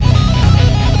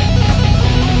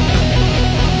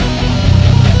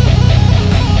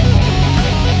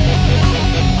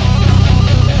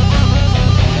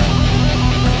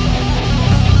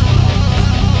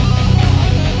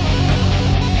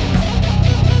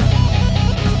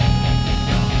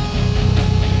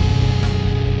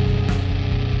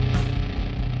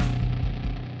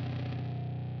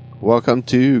Welcome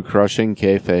to Crushing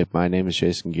Kayfabe. My name is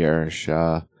Jason Garish.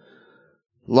 A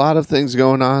lot of things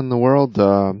going on in the world.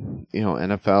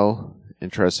 NFL,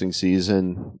 interesting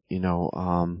season.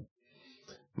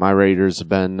 My Raiders have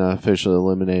been officially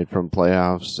eliminated from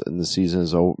playoffs, and the season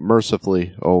is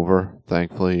mercifully over.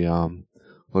 Thankfully,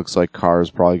 looks like Carr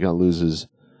is probably going to lose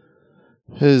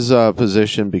his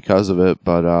position because of it,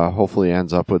 but hopefully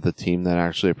ends up with a team that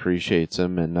actually appreciates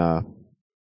him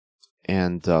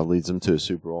and leads them to a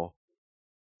Super Bowl.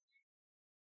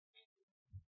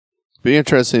 Be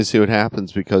interesting to see what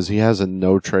happens because he has a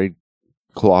no trade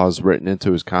clause written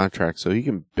into his contract, so he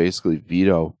can basically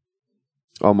veto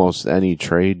almost any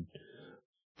trade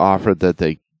offer that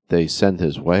they send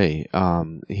his way.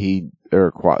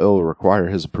 It'll require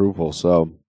his approval.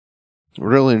 So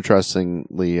really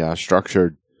interestingly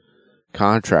structured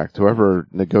contract. Whoever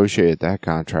negotiated that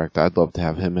contract, I'd love to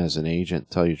have him as an agent.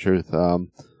 Tell you the truth.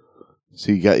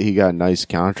 So he got a nice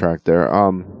contract there.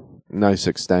 Nice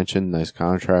extension, nice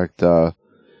contract.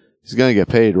 He's gonna get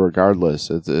paid regardless.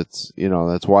 It's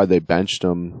that's why they benched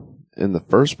him in the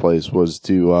first place, was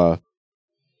to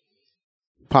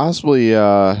possibly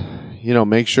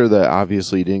make sure that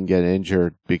obviously he didn't get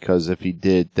injured, because if he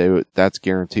did, that's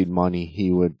guaranteed money.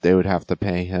 They would have to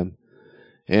pay him,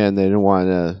 and they didn't want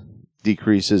to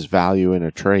decrease his value in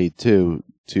a trade too,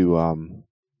 to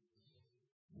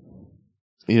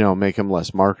make him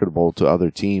less marketable to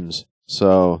other teams.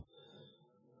 So,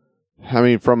 I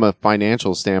mean, from a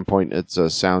financial standpoint, it's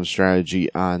a sound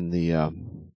strategy on the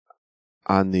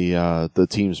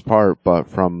team's part, but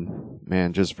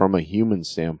just from a human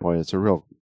standpoint, it's a real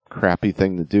crappy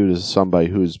thing to do to somebody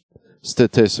who's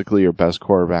statistically your best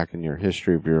quarterback in your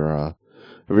history of your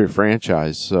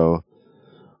franchise. So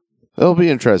it'll be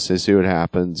interesting to see what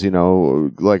happens.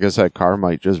 Like I said, Carr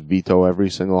might just veto every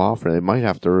single offer. They might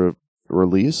have to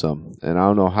release him, and I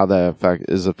don't know how that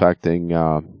is affecting.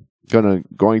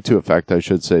 Going to affect, I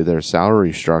should say, their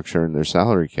salary structure and their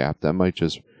salary cap. That might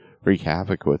just wreak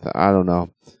havoc with it. I don't know.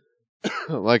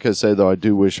 Like I say, though, I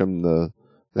do wish him the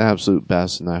absolute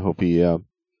best, and I hope he, ends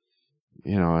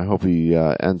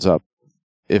up,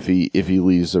 if he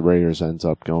leaves the Raiders, ends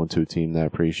up going to a team that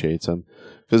appreciates him.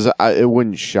 Because it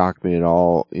wouldn't shock me at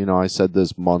all. I said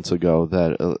this months ago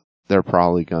that they're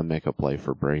probably going to make a play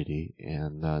for Brady,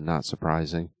 and not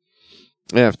surprising.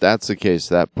 And if that's the case,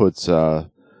 that puts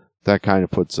kind of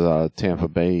puts Tampa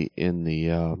Bay in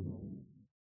the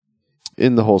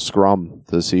whole scrum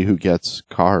to see who gets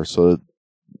Carr. So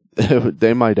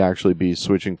they might actually be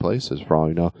switching places for all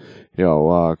you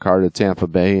know. Carr to Tampa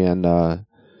Bay and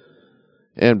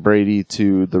Brady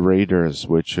to the Raiders,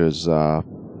 which is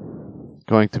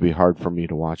going to be hard for me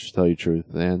to watch, to tell you the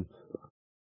truth. And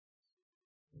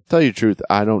tell you the truth,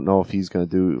 I don't know if he's going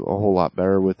to do a whole lot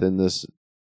better within this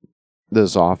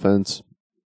offense.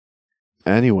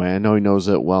 Anyway, I know he knows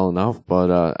it well enough,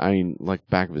 but like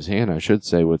back of his hand, I should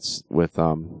say, with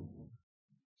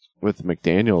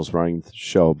McDaniels running the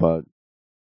show. But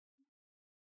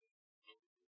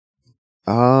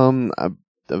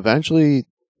eventually,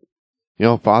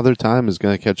 Father Time is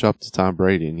going to catch up to Tom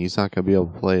Brady, and he's not going to be able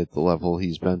to play at the level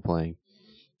he's been playing.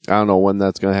 I don't know when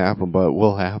that's going to happen, but it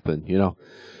will happen.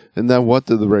 And then what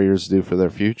do the Raiders do for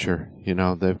their future?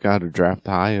 They've got to draft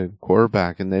high a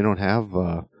quarterback, and they don't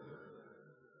have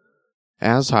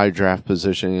as high draft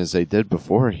positioning as they did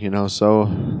before, so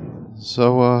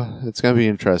it's going to be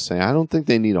interesting. I don't think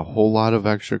they need a whole lot of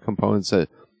extra components.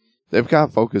 They've got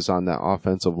to focus on that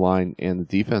offensive line and the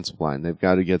defensive line. They've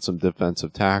got to get some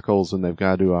defensive tackles, and they've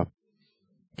got to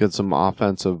get some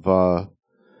offensive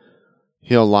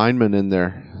linemen in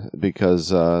there, because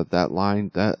that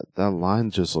line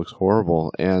just looks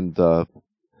horrible. And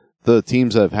the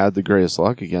teams that have had the greatest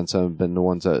luck against them have been the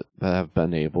ones that have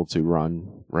been able to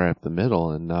run right up the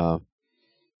middle, and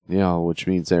which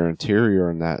means their interior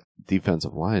and that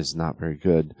defensive line is not very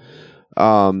good.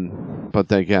 But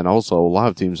then again, also a lot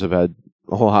of teams have had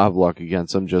a lot of luck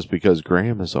against them just because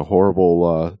Graham is a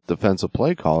horrible defensive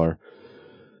play caller.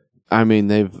 I mean,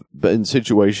 they've been in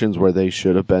situations where they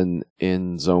should have been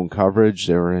in zone coverage.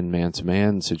 They were in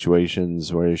man-to-man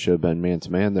situations where they should have been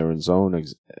man-to-man. They were in zone,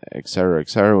 et cetera, et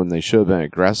cetera. When they should have been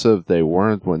aggressive, they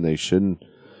weren't. When they should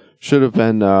have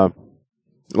been a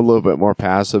little bit more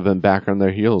passive and back on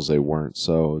their heels, they weren't.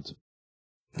 So, it's,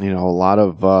 a lot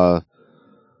of the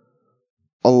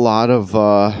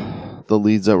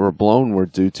leads that were blown were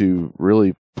due to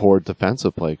really poor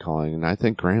defensive play calling, and I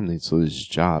think Graham needs to lose his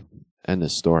job. End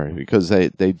of story, because they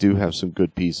do have some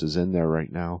good pieces in there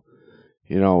right now.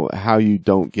 How you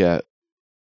don't get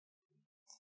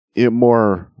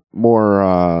more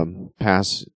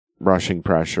pass rushing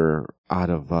pressure out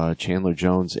of Chandler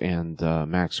Jones and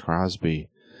Max Crosby,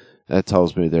 that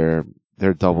tells me they're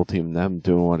double teaming them,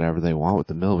 doing whatever they want with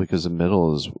the middle, because the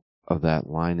middle of that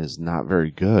line is not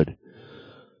very good.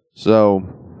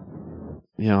 So,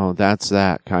 that's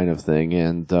that kind of thing.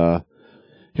 And,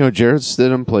 Jarrett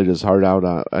Stidham played his heart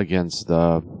out against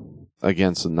the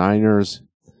Niners.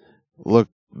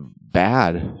 Looked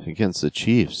bad against the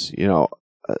Chiefs.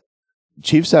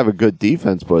 Chiefs have a good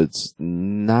defense, but it's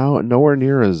nowhere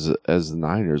near as the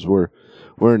Niners. Where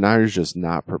Niners just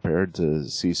not prepared to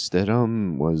see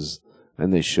Stidham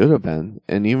and they should have been.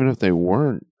 And even if they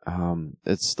weren't,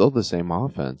 it's still the same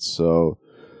offense. So,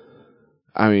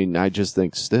 I just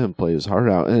think Stidham played his heart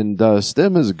out. And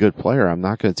Stidham is a good player. I'm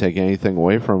not going to take anything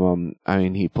away from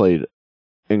him. He played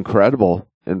incredible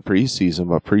in preseason,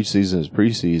 but preseason is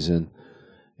preseason.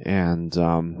 And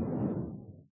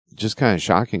just kind of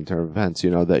shocking to events,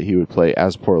 that he would play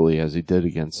as poorly as he did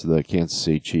against the Kansas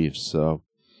City Chiefs. So,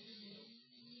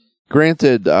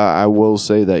 granted, I will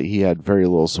say that he had very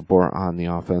little support on the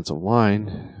offensive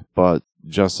line, but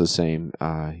just the same,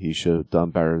 he should have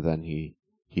done better than he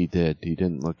did. He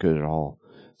didn't look good at all.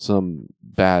 Some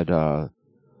bad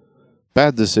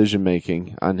decision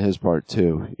making on his part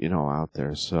too, out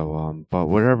there. So, but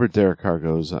wherever Derek Carr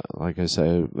goes, like I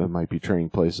say, it might be trading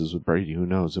places with Brady. Who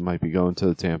knows? It might be going to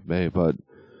the Tampa Bay, but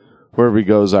wherever he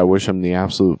goes, I wish him the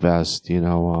absolute best.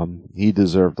 He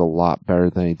deserved a lot better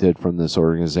than he did from this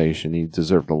organization. He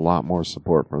deserved a lot more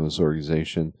support from this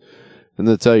organization. And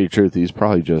to tell you the truth, he's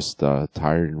probably just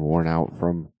tired and worn out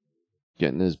from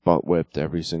getting his butt whipped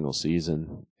every single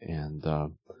season and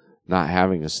not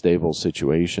having a stable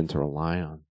situation to rely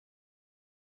on.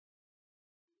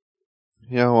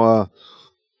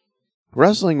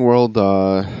 Wrestling world,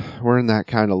 we're in that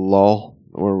kind of lull.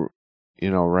 We're,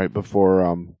 right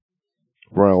before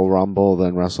Royal Rumble,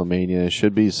 then WrestleMania.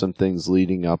 Should be some things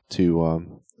leading up to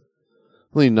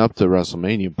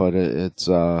WrestleMania, but it's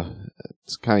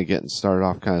kind of getting started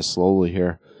off kind of slowly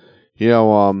here.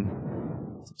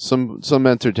 Some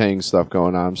entertaining stuff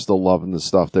going on. I'm still loving the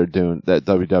stuff they're doing, that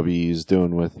WWE is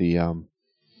doing with the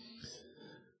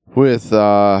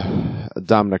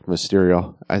Dominic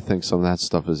Mysterio. I think some of that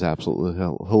stuff is absolutely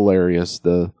hilarious.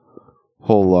 The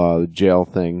whole jail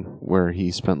thing where he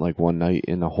spent like one night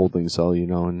in a holding cell,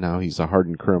 and now he's a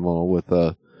hardened criminal with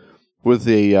a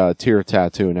tear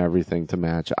tattoo and everything to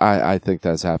match. I think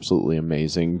that's absolutely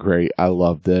amazing. Great. I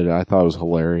loved it. I thought it was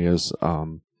hilarious.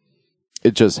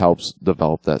 It just helps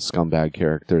develop that scumbag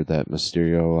character that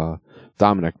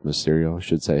Dominic Mysterio, I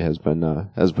should say, has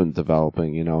been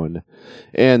developing,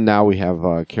 and now we have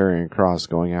Karrion Kross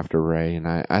going after Rey, and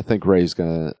I think Rey's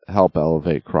gonna help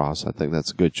elevate Kross. I think that's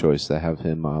a good choice to have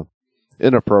him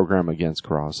in a program against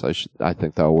Kross. I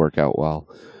think that'll work out well.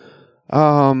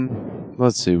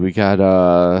 Let's see, we got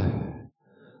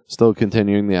still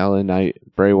continuing the LA Knight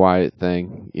Bray Wyatt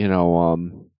thing,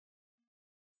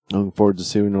 looking forward to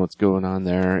seeing what's going on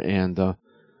there. And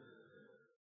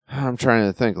I'm trying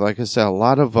to think. Like I said, a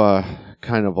lot of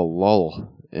kind of a lull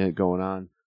going on.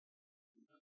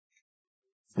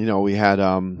 We had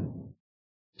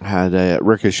a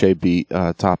Ricochet beat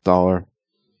Top Dollar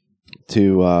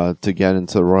to get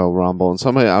into the Royal Rumble. And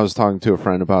I was talking to a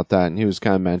friend about that, and he was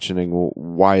kind of mentioning, well,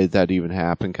 why did that even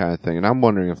happen, kind of thing. And I'm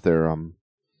wondering if they're a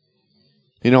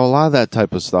lot of that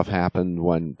type of stuff happened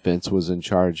when Vince was in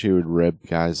charge. He would rib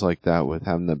guys like that with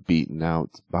having them beaten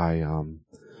out by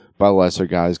lesser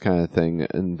guys, kind of thing,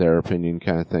 in their opinion,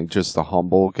 kind of thing. Just the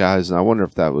humble guys. And I wonder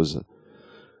if that was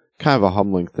kind of a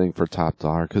humbling thing for Top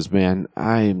Dollar. Because, man,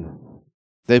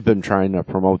 they've been trying to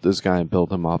promote this guy and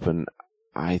build him up. And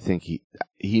I think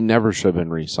he never should have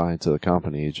been re-signed to the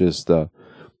company. It's just,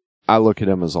 I look at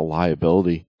him as a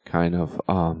liability, kind of.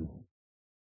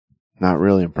 Not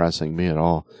really impressing me at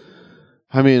all.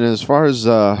 As far as,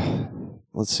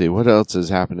 let's see, what else is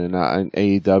happening in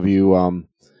AEW?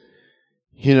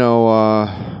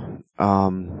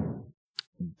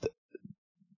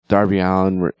 Darby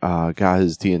Allin got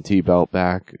his TNT belt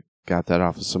back, got that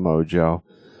off of Samoa Joe.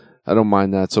 I don't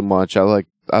mind that so much. I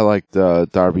liked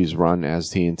Darby's run as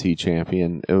TNT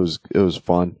champion. It was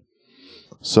fun.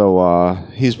 So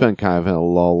he's been kind of in a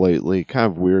lull lately.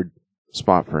 Kind of weird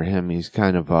spot for him. He's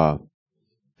kind of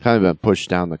been pushed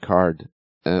down the card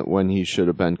when he should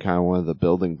have been kind of one of the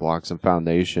building blocks and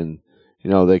foundation.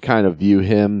 They kind of view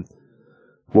him,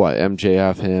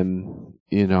 MJF, him,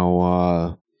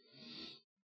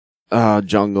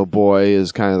 Jungle Boy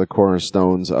is kind of the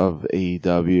cornerstones of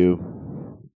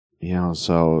AEW.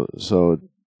 So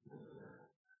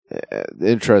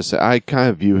interesting. I kind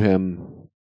of view him,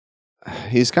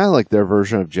 he's kind of like their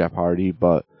version of Jeff Hardy,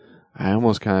 but I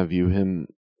almost kind of view him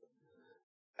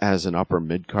as an upper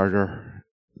mid-carder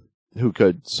who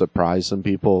could surprise some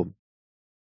people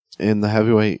in the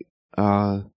heavyweight,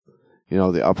 the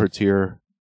upper tier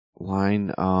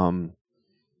line. Don't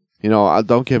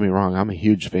get me wrong, I'm a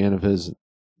huge fan of his,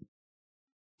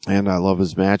 and I love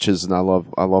his matches, and I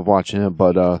love watching him,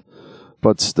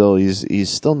 but still, he's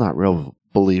still not real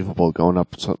believable going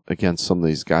up against some of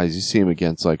these guys. You see him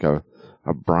against like a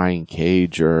Brian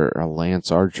Cage or a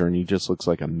Lance Archer, and he just looks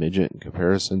like a midget in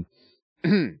comparison.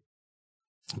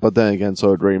 But then again,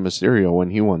 so did Rey Mysterio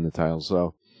when he won the title.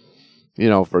 So,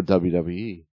 for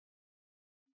WWE.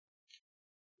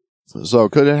 So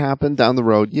could it happen down the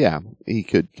road? Yeah, he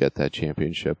could get that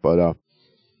championship. But,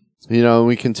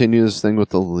 we continue this thing with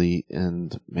the Elite,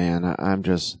 and man, I'm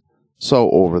just so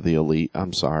over the Elite.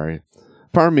 I'm sorry.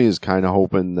 Part of me is kind of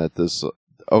hoping that this.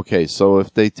 Okay, so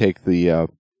if they take the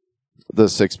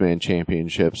 6-man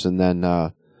championships, and then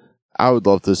I would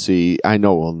love to see. I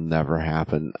know it will never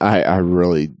happen. I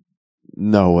really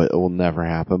know it will never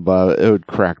happen, but it would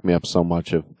crack me up so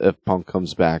much if Punk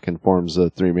comes back and forms a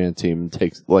 3-man team and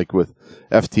takes, like with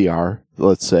FTR,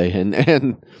 let's say,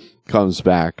 and comes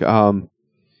back. I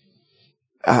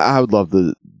would love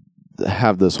to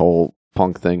have this whole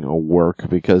Punk thing work,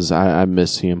 because I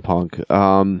miss CM Punk.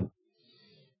 And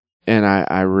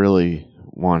I really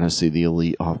want to see the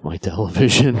Elite off my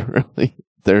television. Really,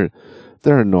 they're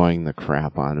annoying the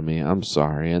crap out of me. I'm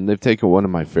sorry, and they've taken one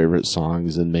of my favorite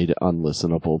songs and made it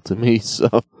unlistenable to me.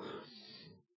 So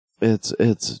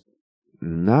it's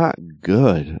not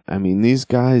good. I mean, these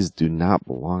guys do not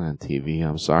belong on TV.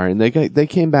 I'm sorry, and they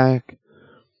came back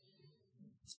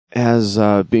as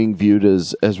being viewed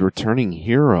as returning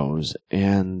heroes,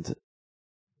 and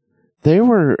they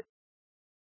were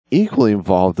equally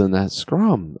involved in that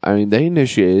scrum. I mean, they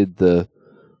initiated the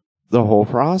whole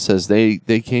process. They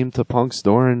came to Punk's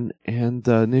door and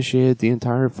initiated the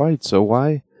entire fight. So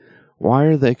why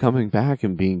are they coming back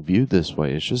and being viewed this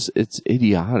way? It's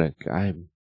idiotic. And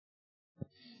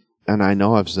I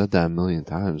know I've said that a million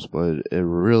times, but it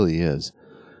really is.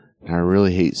 And I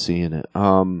really hate seeing it.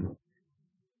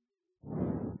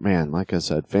 Man, like I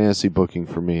said, fantasy booking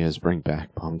for me is bring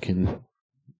back Punk and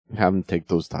have him take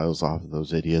those titles off of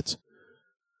those idiots.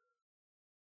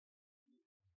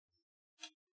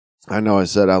 I know I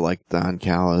said I like Don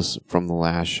Callis from the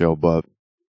last show, but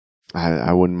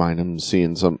I wouldn't mind him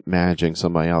managing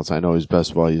somebody else. I know he's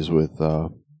best buddies with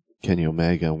Kenny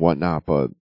Omega and whatnot,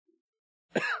 but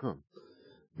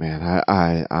man,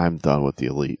 I'm done with the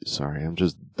Elite. Sorry, I'm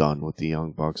just done with the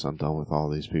Young Bucks. I'm done with all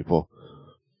these people.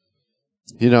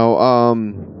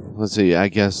 Let's see. I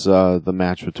guess the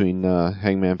match between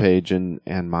Hangman Page and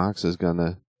Mox has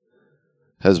been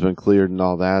cleared and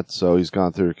all that. So he's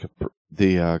gone through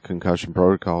the concussion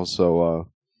protocol. So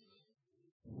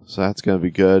that's gonna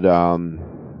be good.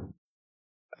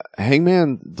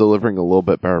 Hangman delivering a little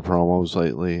bit better promos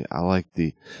lately. I like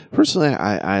personally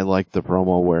I like the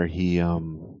promo where he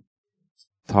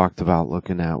talked about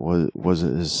looking at was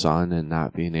it his son and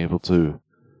not being able to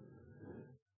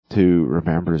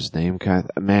remember his name.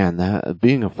 Man, that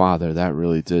being a father, that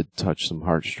really did touch some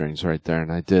heartstrings right there,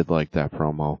 and I did like that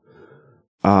promo.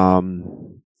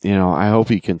 I hope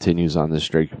he continues on this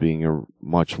streak, being a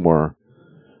much more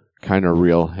kind of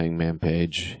real Hangman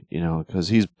Page, because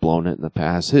he's blown it in the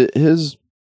past. His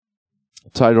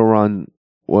title run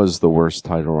was the worst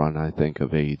title run, I think,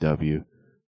 of AEW.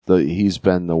 He's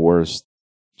been the worst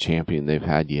champion they've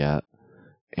had yet,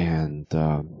 and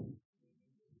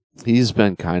he's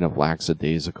been kind of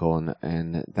lackadaisical,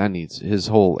 and that needs his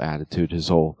whole attitude, his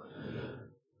whole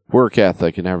work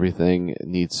ethic, and everything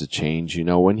needs to change.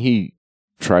 When he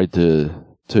tried to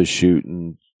shoot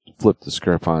and flip the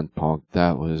script on Punk,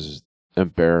 that was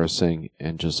embarrassing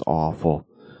and just awful.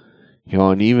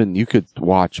 And even you could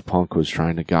watch Punk was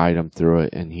trying to guide him through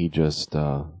it, and he just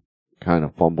kind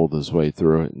of fumbled his way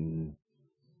through it and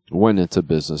went into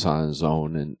business on his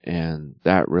own, and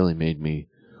that really made me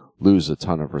lose a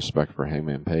ton of respect for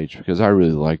Hangman Page, because I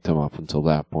really liked him up until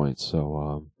that point.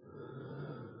 So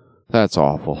that's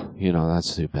awful.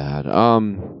 That's too bad.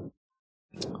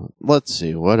 Let's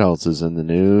see what else is in the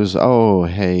news. Oh,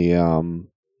 hey,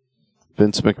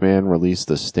 Vince McMahon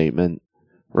released a statement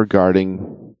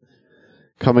regarding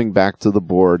coming back to the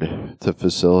board to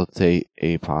facilitate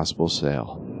a possible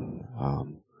sale.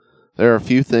 There are a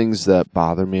few things that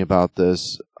bother me about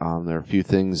this. There are a few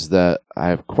things that I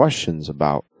have questions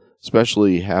about,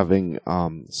 especially having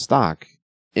stock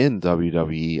in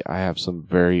WWE. I have some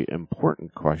very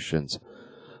important questions.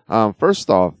 First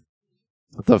off,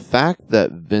 the fact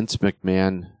that Vince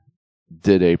McMahon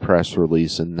did a press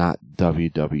release and not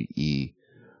WWE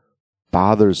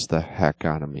bothers the heck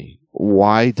out of me.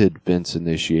 why did Vince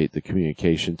initiate the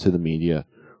communication to the media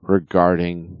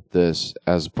regarding this,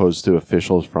 as opposed to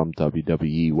officials from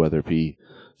WWE, whether it be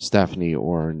Stephanie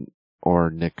or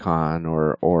Nick Khan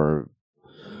or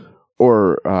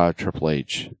Triple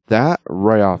H? That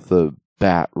right off the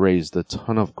bat raised a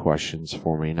ton of questions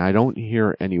for me, and I don't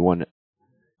hear anyone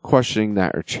questioning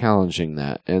that or challenging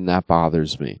that, and that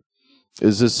bothers me.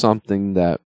 Is this something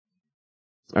that,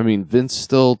 I mean, Vince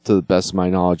still, to the best of my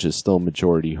knowledge, is still a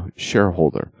majority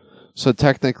shareholder. So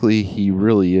technically, he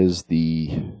really is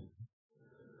the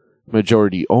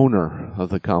majority owner of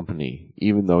the company,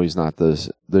 even though he's not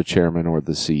the chairman or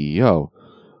the CEO.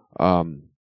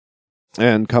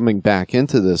 And coming back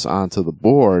into this onto the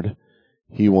board,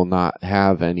 he will not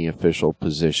have any official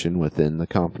position within the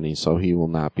company. So he will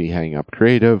not be heading up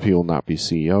creative. He will not be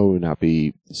CEO, not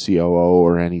be COO,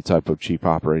 or any type of chief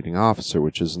operating officer,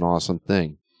 which is an awesome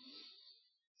thing.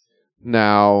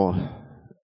 Now,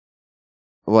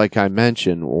 like I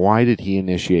mentioned, why did he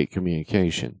initiate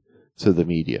communication to the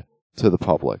media, to the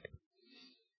public?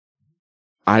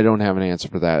 I don't have an answer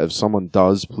for that. If someone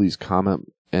does, please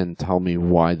comment and tell me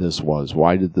why this was.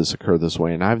 Why did this occur this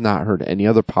way? And I've not heard any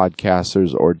other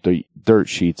podcasters or dirt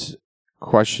sheets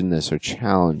question this or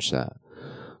challenge that.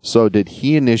 So did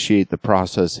he initiate the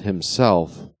process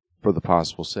himself for the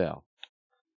possible sale?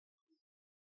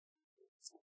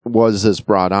 Was this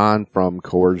brought on from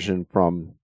coercion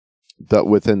from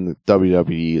within the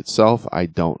WWE itself? I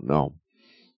don't know.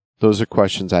 Those are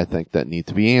questions I think that need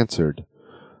to be answered.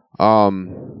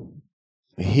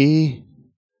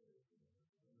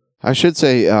 I should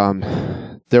say,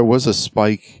 there was a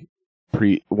spike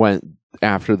went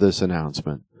after this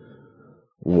announcement.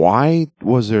 Why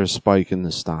was there a spike in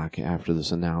the stock after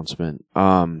this announcement?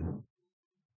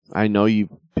 I know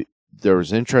there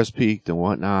was interest peaked and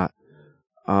whatnot.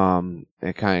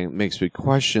 It kind of makes me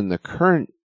question the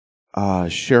current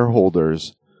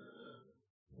shareholders.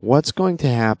 What's going to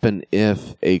happen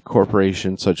if a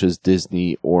corporation such as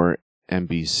Disney or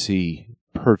NBC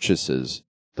purchases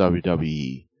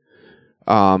WWE?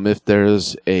 If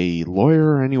there's a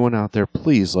lawyer or anyone out there,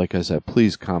 please, like I said,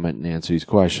 please comment and answer these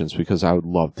questions, because I would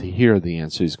love to hear the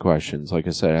answer to these questions. Like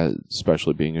I said,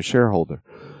 especially being a shareholder.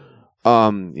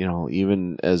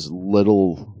 Even as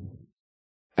little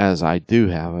as I do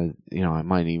have, I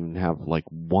might even have like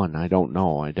one. I don't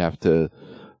know. I'd have to,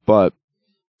 but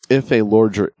if a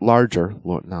larger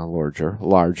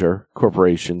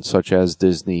corporation such as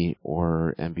Disney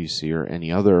or NBC or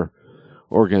any other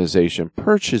organization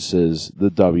purchases the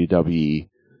WWE,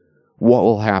 what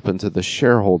will happen to the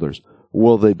shareholders?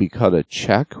 Will they be cut a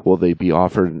check? Will they be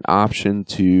offered an option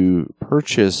to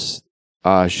purchase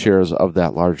shares of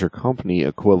that larger company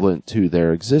equivalent to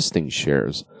their existing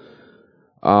shares?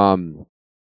 I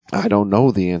don't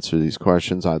know the answer to these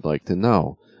questions. I'd like to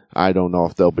know. I don't know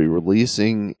if they'll be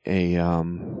releasing a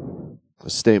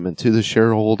statement to the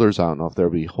shareholders. I don't know if they'll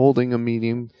be holding a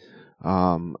meeting.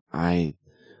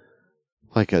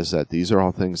 Like I said, these are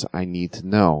all things I need to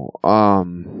know.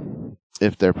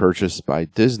 If they're purchased by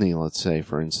Disney, let's say,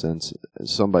 for instance,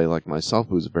 somebody like myself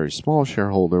who's a very small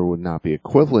shareholder would not be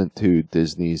equivalent to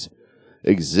Disney's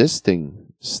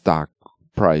existing stock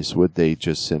price. Would they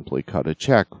just simply cut a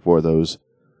check for those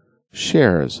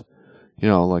shares?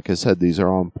 Like I said, these are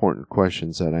all important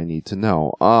questions that I need to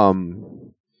know.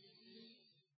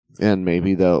 And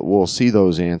maybe we'll see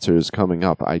those answers coming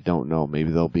up. I don't know.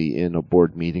 Maybe they'll be in a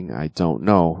board meeting. I don't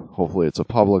know. Hopefully it's a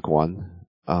public one,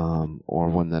 or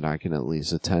one that I can at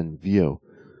least attend view.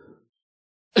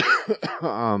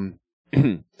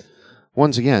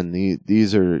 Once again,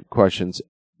 these are questions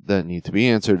that need to be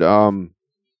answered.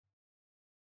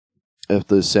 If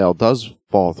the sale does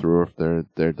fall through, if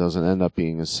there doesn't end up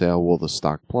being a sale, will the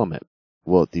stock plummet?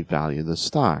 Will it devalue the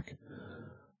stock?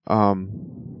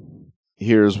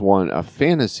 Here's a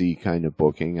fantasy kind of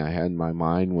booking I had in my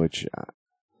mind, which,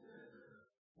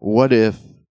 what if,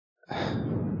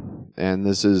 and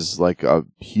this is like a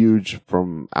huge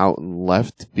from out in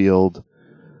left field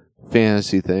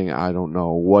fantasy thing, I don't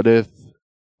know, what if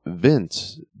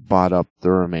Vince bought up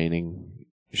the remaining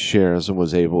shares and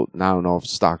was able, I don't know if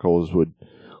stockholders would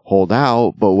hold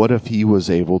out, but what if he was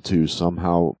able to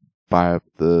somehow buy up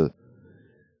the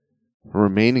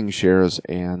remaining shares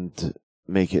and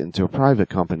make it into a private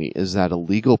company? Is that a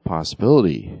legal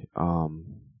possibility?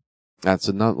 That's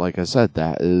another, like I said,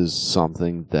 that is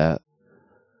something that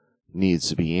needs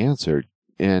to be answered.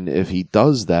 And if he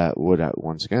does that, would I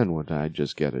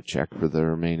just get a check for the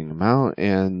remaining amount,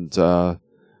 and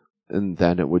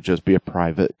then it would just be a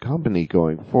private company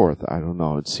going forth? I don't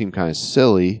know. It seemed kind of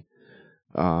silly,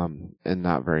 and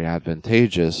not very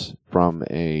advantageous from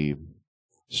a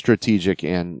strategic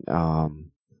and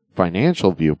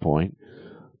financial viewpoint,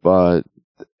 but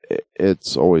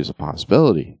it's always a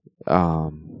possibility.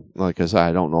 Like I said,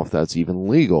 I don't know if that's even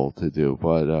legal to do,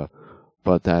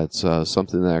 but that's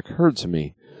something that occurred to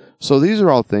me. So these are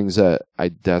all things that I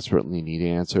desperately need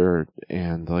answered.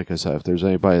 And like I said, if there's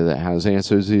anybody that has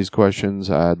answers to these questions,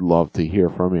 I'd love to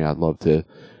hear from you. I'd love to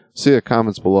see the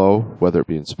comments below, whether it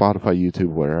be in Spotify, YouTube,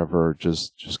 wherever.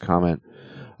 Just comment.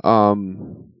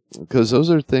 Because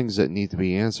those are things that need to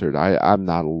be answered. I'm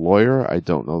not a lawyer. I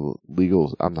don't know the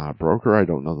legal. I'm not a broker. I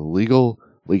don't know the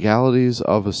legalities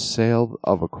of a sale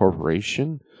of a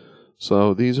corporation.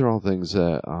 So these are all things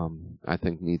that I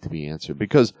think need to be answered.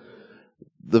 Because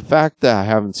the fact that I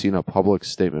haven't seen a public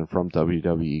statement from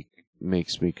WWE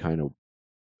makes me kind of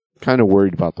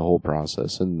worried about the whole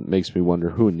process, and makes me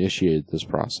wonder who initiated this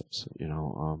process.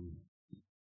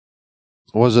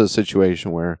 Was it a situation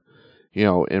where,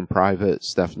 in private,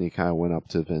 Stephanie kind of went up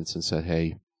to Vince and said,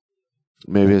 "Hey,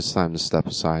 maybe it's time to step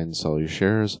aside and sell your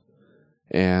shares,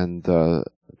 and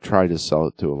try to sell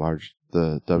it to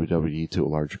the WWE to a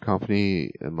larger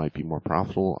company. It might be more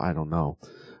profitable." I don't know.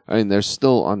 I mean, they're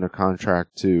still under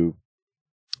contract to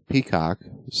Peacock,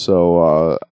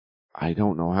 so I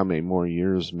don't know how many more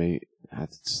years.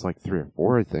 It's like 3 or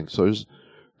 4, I think. So there's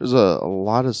a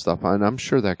lot of stuff, and I'm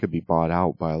sure that could be bought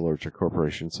out by a larger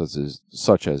corporation such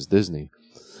as Disney.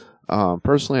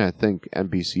 Personally, I think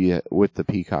NBC with the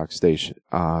Peacock station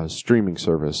streaming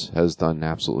service has done an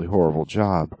absolutely horrible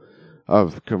job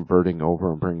of converting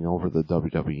over and bringing over the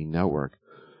WWE network.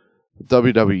 The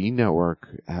WWE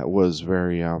network was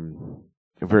very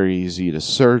easy to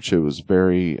search. It was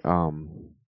very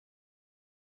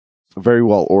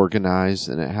well organized,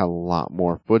 and it had a lot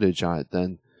more footage on it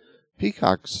than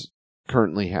Peacock's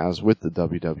currently has with the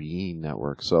WWE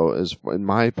network. So, in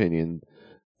my opinion,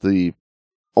 the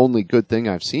only good thing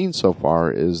I've seen so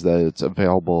far is that it's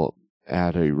available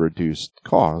at a reduced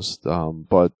cost,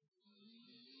 but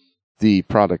the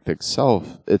product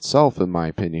itself, in my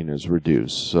opinion, is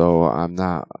reduced. So I'm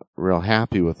not real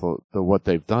happy with what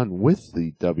they've done with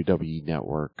the WWE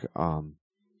network.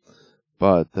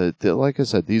 But like I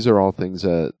said, these are all things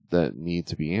that need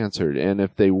to be answered. And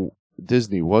if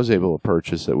Disney was able to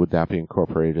purchase it, would that be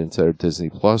incorporated into their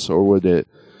Disney Plus, or would it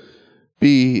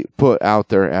be put out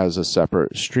there as a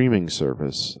separate streaming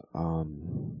service?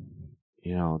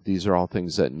 These are all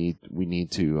things that we need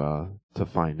to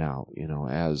find out.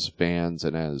 As fans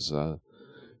and as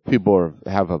people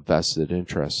have a vested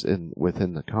interest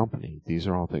within the company. These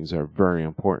are all things that are very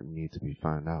important, need to be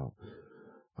found out.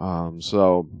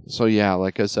 So yeah,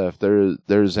 like I said, if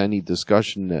there's any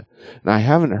discussion and I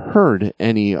haven't heard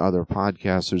any other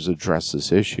podcasters address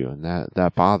this issue, and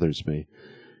that bothers me.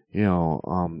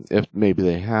 If maybe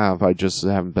they have, I just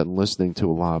haven't been listening to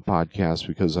a lot of podcasts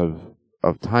because of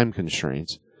time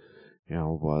constraints.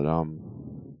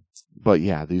 But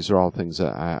yeah, these are all things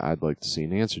that I'd like to see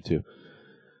an answer to.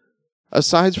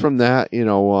 Aside from that,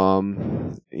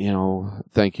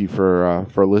 thank you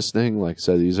for listening. Like I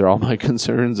said, these are all my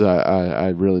concerns. I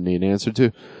really need an answer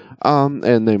to,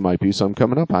 and there might be some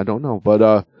coming up. I don't know,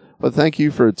 but thank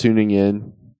you for tuning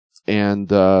in,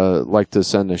 and like to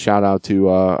send a shout out to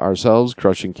ourselves,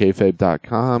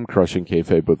 CrushingKayfabe.com, Crushing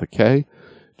Kayfabe with a K.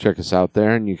 Check us out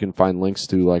there, and you can find links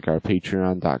to like our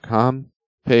Patreon.com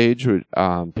page,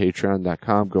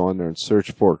 patreon.com. Go on there and search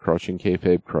for Crushing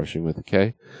Kayfabe, Crushing with a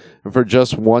K. And for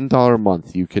just $1 a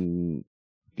month, you can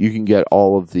get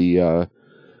all of the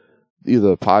either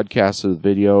the podcast or the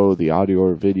video, the audio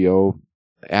or video,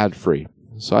 ad free.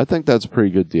 So I think that's a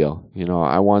pretty good deal.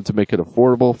 I wanted to make it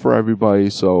affordable for everybody,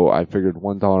 so I figured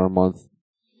 $1 a month.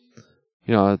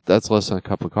 That's less than a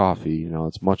cup of coffee.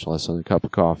 It's much less than a cup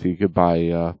of coffee. You could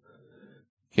buy,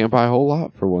 can't buy a whole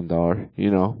lot for $1.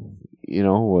 You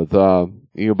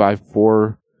could buy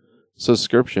 4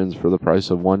 subscriptions for the price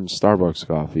of 1 Starbucks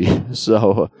coffee.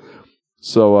 So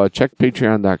check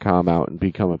Patreon.com out and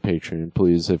become a patron,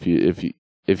 please. If you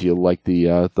like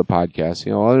the podcast,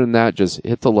 other than that, just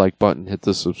hit the like button, hit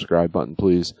the subscribe button,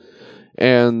 please.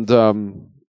 And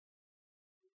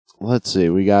let's see,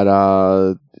 we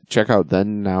got check out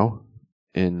Then Now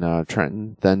in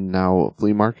Trenton, Then Now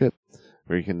Flea Market,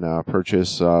 where you can purchase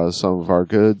some of our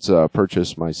goods,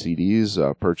 purchase my CDs,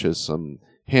 purchase some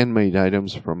handmade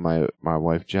items from my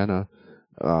wife Jenna.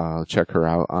 Check her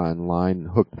out online,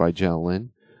 Hooked by Jenna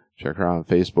Lynn. Check her out on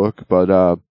Facebook.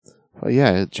 But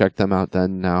yeah, check them out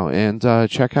Then Now, and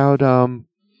check out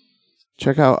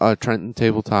Trenton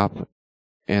Tabletop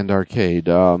and Arcade.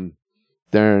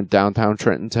 They're in downtown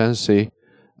Trenton, Tennessee.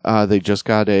 They just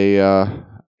got a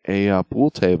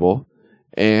pool table,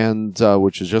 and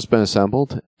which has just been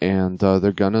assembled, and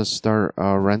they're gonna start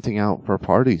renting out for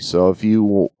parties. So if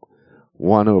you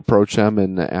want to approach them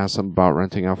and ask them about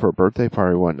renting out for a birthday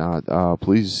party or whatnot,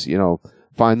 please,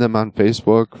 find them on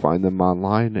Facebook, find them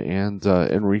online, and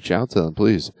reach out to them,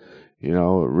 please.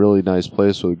 A really nice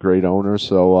place with a great owner.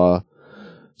 So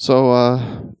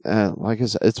like I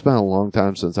said, it's been a long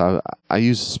time since I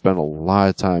used to spend a lot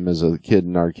of time as a kid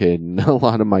in an arcade, and a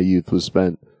lot of my youth was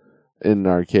spent in an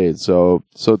arcade. So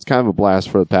it's kind of a blast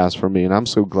for the past for me, and I'm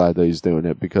so glad that he's doing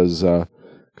it because I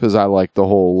like the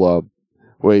whole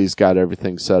way he's got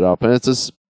everything set up, and it's a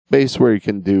space where you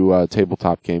can do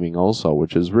tabletop gaming also,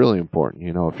 which is really important.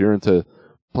 If you're into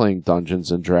playing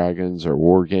Dungeons and Dragons or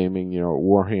wargaming,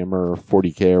 Warhammer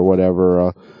 40K or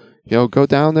whatever, go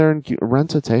down there and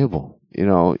rent a table.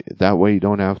 That way you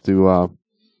don't have to,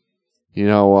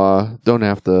 don't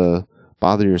have to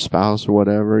bother your spouse or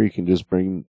whatever. You can just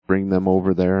bring them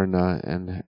over there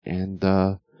and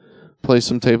play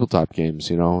some tabletop games,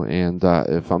 and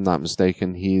if I'm not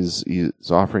mistaken, he's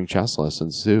offering chess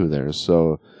lessons too there.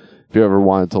 So if you ever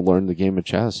wanted to learn the game of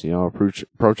chess, approach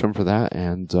him for that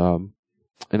and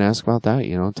ask about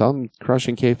that. Tell him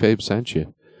Crushing Kayfabe sent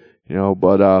you.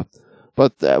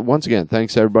 But once again,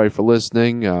 thanks everybody for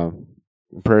listening.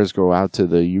 Prayers go out to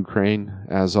the Ukraine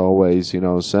as always.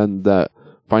 Send that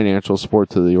financial support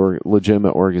to the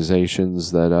legitimate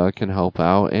organizations that can help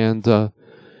out, and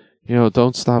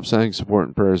don't stop sending support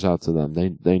and prayers out to them.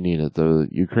 They need it. The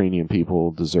Ukrainian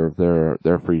people deserve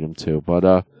their freedom too.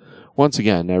 But once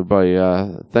again, everybody,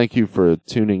 thank you for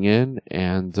tuning in,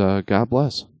 and God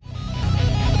bless.